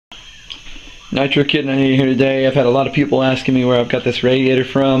Nitro Kid 98 here today. I've had a lot of people asking me where I've got this radiator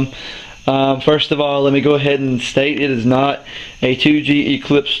from. First of all, let me go ahead and state it is not a 2G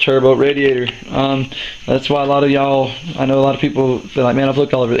Eclipse turbo radiator. That's why a lot of y'all, I know a lot of people feel like, man, I've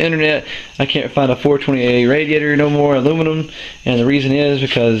looked all over the internet, I can't find a 428 radiator no more, aluminum, and the reason is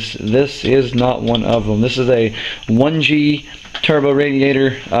because this is not one of them. This is a 1G turbo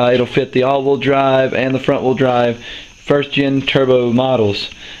radiator. It'll fit the all-wheel drive and the front-wheel drive first-gen turbo models.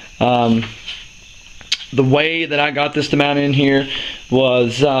 The way that I got this to mount in here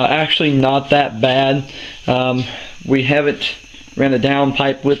was actually not that bad. We haven't ran a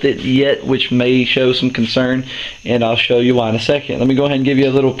downpipe with it yet, which may show some concern, and I'll show you why in a second. Let me go ahead and give you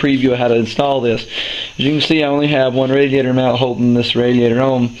a little preview of how to install this. As you can see, I only have one radiator mount holding this radiator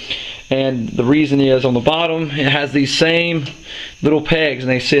on, and the reason is on the bottom it has these same little pegs,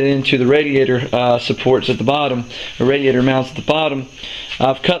 and they sit into the radiator supports at the bottom, the radiator mounts at the bottom.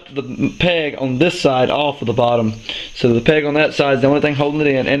 I've cut the peg on this side off of the bottom, so the peg on that side is the only thing holding it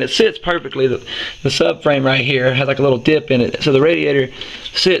in, and it sits perfectly. The subframe right here has like a little dip in it, so the radiator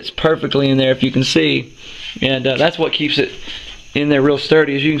sits perfectly in there, if you can see, and that's what keeps it in there real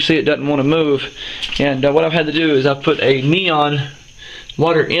sturdy. As you can see, it doesn't want to move, and what I've had to do is I've put a neon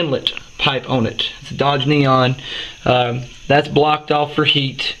water inlet pipe on it. It's a Dodge Neon. That's blocked off for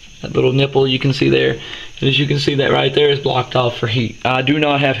heat. That little nipple you can see there, as you can see, that right there is blocked off for heat. I do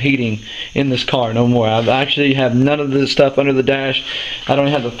not have heating in this car no more. I actually have none of the stuff under the dash. I don't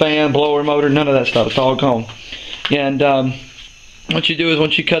have the fan, blower, motor, none of that stuff. It's all gone. And what you do is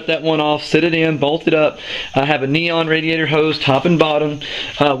once you cut that one off, sit it in, bolt it up. I have a neon radiator hose, top and bottom.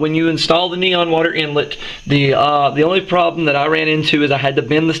 When you install the neon water inlet, the only problem that I ran into is I had to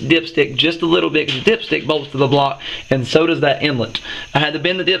bend this dipstick just a little bit, because the dipstick bolts to the block, and so does that inlet. I had to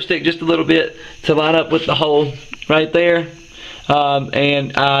bend the dipstick just a little bit to line up with the hole right there,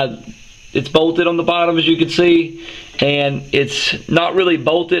 and it's bolted on the bottom, as you can see, and it's not really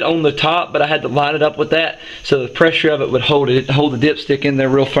bolted on the top, but I had to line it up with that so the pressure of it would hold the dipstick in there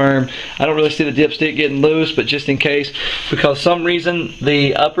real firm. I don't really see the dipstick getting loose, but just in case, because some reason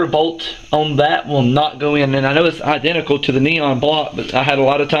the upper bolt on that will not go in, and I know it's identical to the neon block, but I had a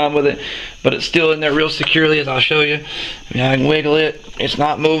lot of time with it, but it's still in there real securely, as I'll show you. I mean, I can wiggle it, it's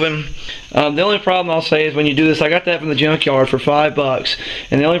not moving. The only problem I'll say is when you do this, I got that from the junkyard for $5,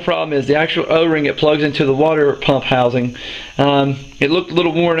 and the only problem is the actual O-ring it plugs into the water pump housing. It looked a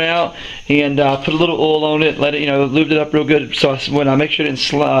little worn out, and put a little oil on it, let it, lubed it up real good, so when I make sure it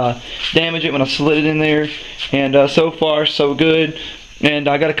didn't damage it when I slid it in there, and so far so good. And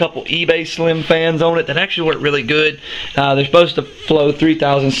I got a couple eBay Slim fans on it that actually work really good. They're supposed to flow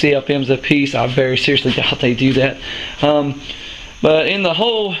 3,000 CFMs a piece. I very seriously doubt they do that. But in the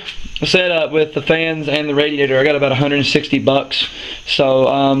whole setup with the fans and the radiator, I got about 160 bucks. So,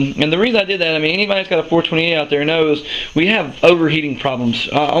 and the reason I did that, I mean, anybody that's got a 428 out there knows we have overheating problems.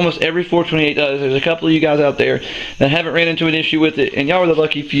 Almost every 428 does. There's a couple of you guys out there that haven't ran into an issue with it, and y'all are the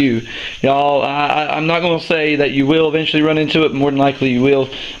lucky few. Y'all, I'm not going to say that you will eventually run into it. More than likely you will.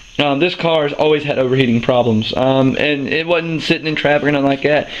 This car has always had overheating problems, and it wasn't sitting in traffic or nothing like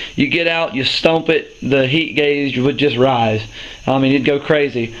that. You get out, you stomp it, the heat gauge would just rise. I mean, it'd go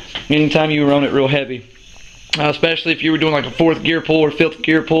crazy anytime you run it real heavy. Especially if you were doing like a 4th gear pull or 5th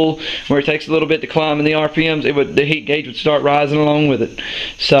gear pull, where it takes a little bit to climb in the RPMs, the heat gauge would start rising along with it.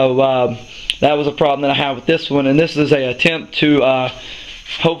 So that was a problem that I have with this one, and this is an attempt to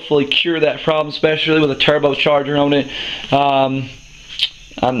hopefully cure that problem, especially with a turbocharger on it.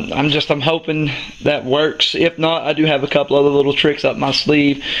 I'm hoping that works. If not, I do have a couple other little tricks up my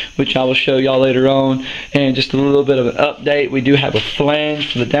sleeve, which I will show y'all later on. And just a little bit of an update, we do have a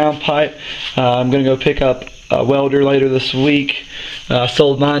flange for the downpipe. I'm going to go pick up a welder later this week. I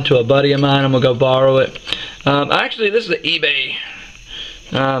sold mine to a buddy of mine. I'm going to go borrow it. Actually, this is an eBay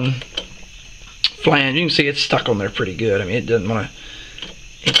flange. You can see it's stuck on there pretty good. I mean, it doesn't want to,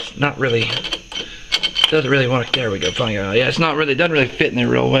 it's not really, doesn't really want to, there we go, funny. Yeah, it's not really, doesn't really fit in there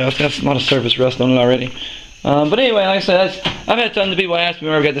real well. That's not a surface rust on it already. But anyway, like I said, I've had tons of people ask me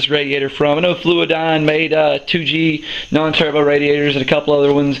where I got this radiator from. I know Fluidyne made 2G non-turbo radiators and a couple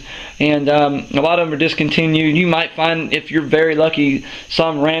other ones, and a lot of them are discontinued. You might find, if you're very lucky,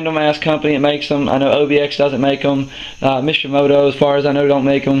 some random ass company that makes them. I know OBX doesn't make them. Mishimoto, as far as I know, don't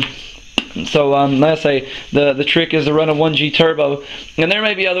make them. So like I say, the trick is to run a 1G turbo, and there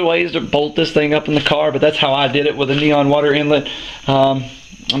may be other ways to bolt this thing up in the car, but that's how I did it with a neon water inlet.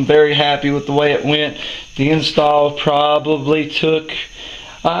 I'm very happy with the way it went. The install probably took,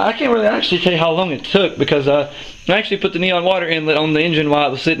 I can't really actually tell you how long it took, because I actually put the neon water inlet on the engine while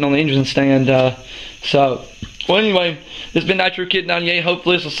it was sitting on the engine stand. So Well, anyway, it's been Nitro Kid 98.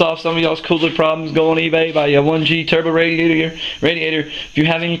 Hopefully this will solve some of y'all's cooler problems. Go on eBay, buy a 1G turbo radiator. If you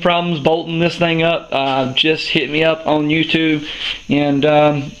have any problems bolting this thing up, just hit me up on YouTube, and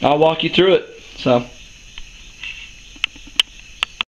I'll walk you through it. So.